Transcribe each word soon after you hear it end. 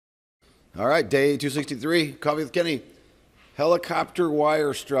All right, day 263, Coffee with Kenny. Helicopter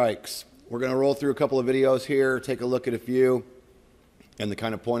wire strikes. We're going to roll through a couple of videos here, take a look at a few. And the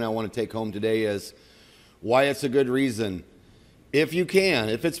kind of point I want to take home today is why it's a good reason. If you can,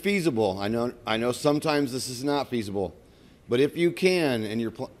 if it's feasible, I know sometimes this is not feasible, but if you can and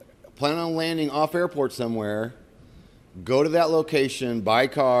you're planning on landing off airport somewhere, go to that location by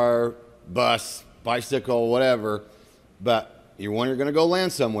car, bus, bicycle, whatever, but you're going to go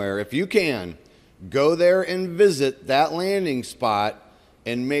land somewhere. If you can, go there and visit that landing spot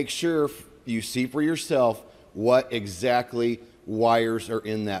and make sure you see for yourself what exactly wires are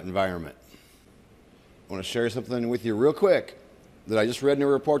in that environment. I want to share something with you real quick that I just read in a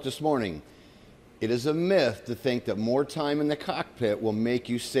report this morning. It is a myth to think that more time in the cockpit will make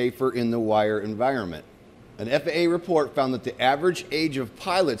you safer in the wire environment. An FAA report found that the average age of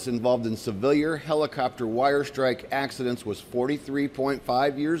pilots involved in severe helicopter wire strike accidents was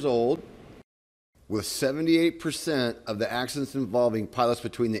 43.5 years old, with 78% of the accidents involving pilots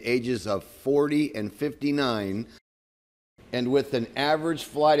between the ages of 40 and 59, and with an average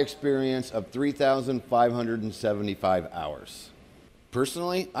flight experience of 3,575 hours.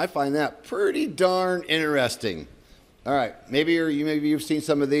 Personally, I find that pretty darn interesting. All right, maybe you've seen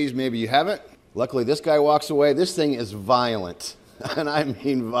some of these, maybe you haven't. Luckily, this guy walks away. This thing is violent, and I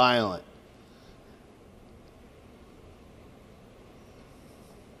mean violent.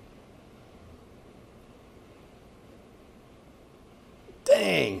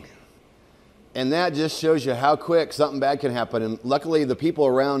 Dang. And that just shows you how quick something bad can happen. And luckily, the people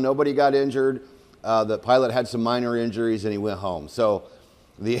around, nobody got injured. The pilot had some minor injuries, and he went home. So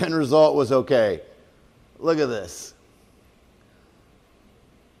the end result was okay. Look at this.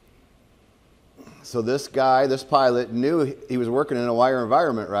 So this guy, this pilot, knew he was working in a wire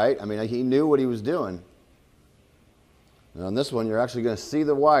environment, right? I mean, he knew what he was doing. And on this one, you're actually going to see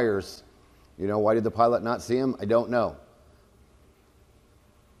the wires. You know, why did the pilot not see them? I don't know.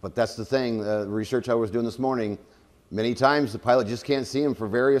 But that's the thing, the research I was doing this morning, many times the pilot just can't see them for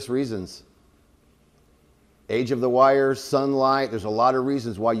various reasons. Age of the wires, sunlight, there's a lot of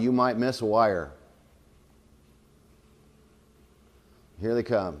reasons why you might miss a wire. Here they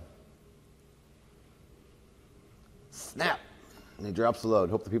come. Snap! And he drops the load.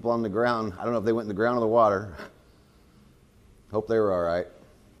 Hope the people on the ground, I don't know if they went in the ground or the water. Hope they were all right.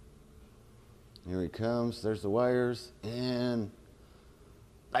 Here he comes. There's the wires. And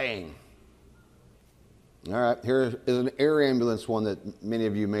bang. All right, here is an air ambulance one that many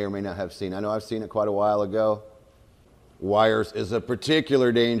of you may or may not have seen. I know I've seen it quite a while ago. Wires is a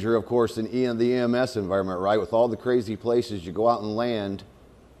particular danger, of course, in the EMS environment, right? With all the crazy places you go out and land,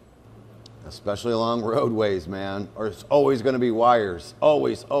 especially along roadways, man, or it's always going to be wires.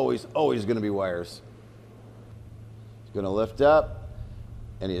 Always, always, always going to be wires. He's going to lift up,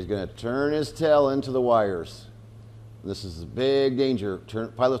 and he's going to turn his tail into the wires. This is a big danger.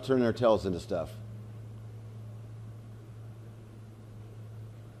 Pilots turn their tails into stuff.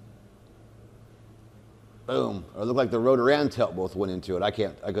 Boom. Or it looked like the rotor and tail both went into it. I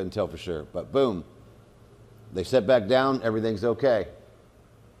couldn't tell for sure, but boom. They set back down, everything's okay.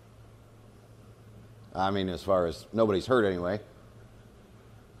 I mean, as far as nobody's hurt anyway.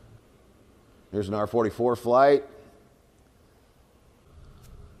 Here's an R-44 flight.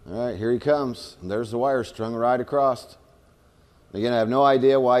 All right, here he comes. And there's the wire strung right across. Again, I have no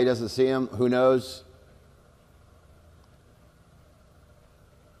idea why he doesn't see him. Who knows?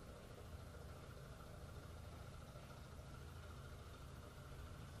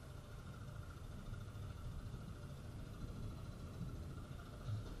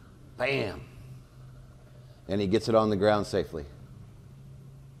 Bam. And he gets it on the ground safely.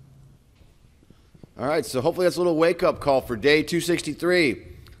 All right, so hopefully that's a little wake-up call for day 263.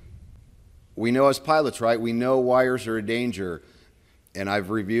 We know as pilots, right, we know wires are a danger. And I've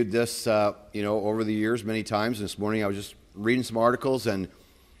reviewed this, over the years many times. This morning I was just reading some articles, and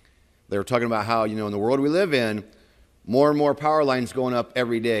they were talking about how, in the world we live in, more and more power lines going up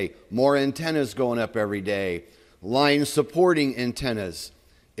every day, more antennas going up every day, lines supporting antennas.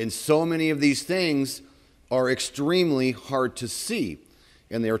 And so many of these things are extremely hard to see.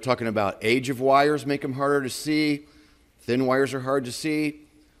 And they were talking about age of wires make them harder to see. Thin wires are hard to see.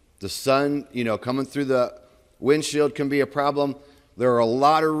 The sun, coming through the windshield can be a problem. There are a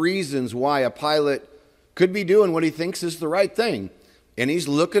lot of reasons why a pilot could be doing what he thinks is the right thing. And he's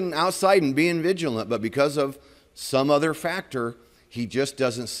looking outside and being vigilant, but because of some other factor, he just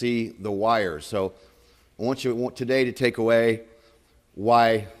doesn't see the wires. So I want you today to take away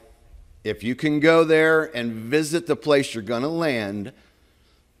why, if you can go there and visit the place you're going to land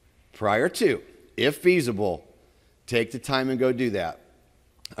prior to, if feasible, take the time and go do that.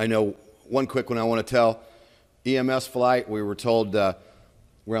 I know one quick one I want to tell. EMS flight, we were told we're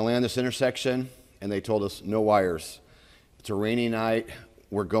going to land this intersection, and they told us no wires. It's a rainy night.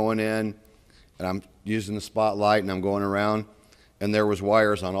 We're going in, and I'm using the spotlight, and I'm going around, and there was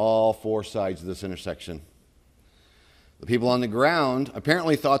wires on all four sides of this intersection. The people on the ground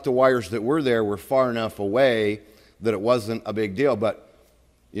apparently thought the wires that were there were far enough away that it wasn't a big deal. But,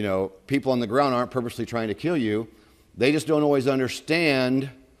 you know, people on the ground aren't purposely trying to kill you. They just don't always understand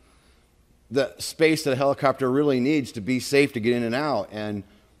the space that a helicopter really needs to be safe to get in and out. And,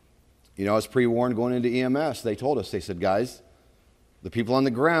 you know, I was pre-warned going into EMS. They told us, they said, guys, the people on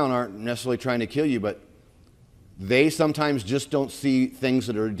the ground aren't necessarily trying to kill you, but they sometimes just don't see things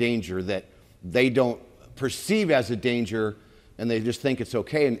that are a danger that they don't perceive as a danger, and they just think it's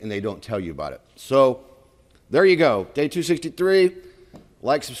okay, and they don't tell you about it. So there you go. Day 263.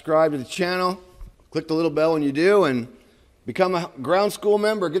 Like, subscribe to the channel. Click the little bell when you do, and become a ground school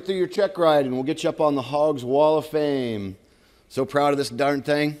member. Get through your check ride, and we'll get you up on the Hogs Wall of Fame. So proud of this darn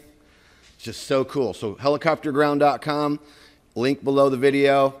thing. It's just so cool. So helicopterground.com, link below the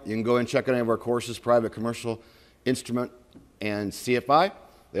video. You can go and check out any of our courses, private, commercial, instrument, and CFI.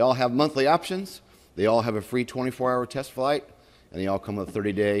 They all have monthly options. They all have a free 24-hour test flight, and they all come with a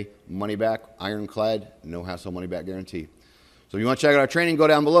 30-day money-back, ironclad, no-hassle money-back guarantee. So if you want to check out our training, go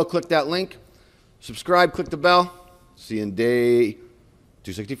down below, click that link, subscribe, click the bell. See you in day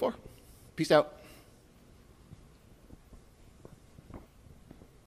 264. Peace out.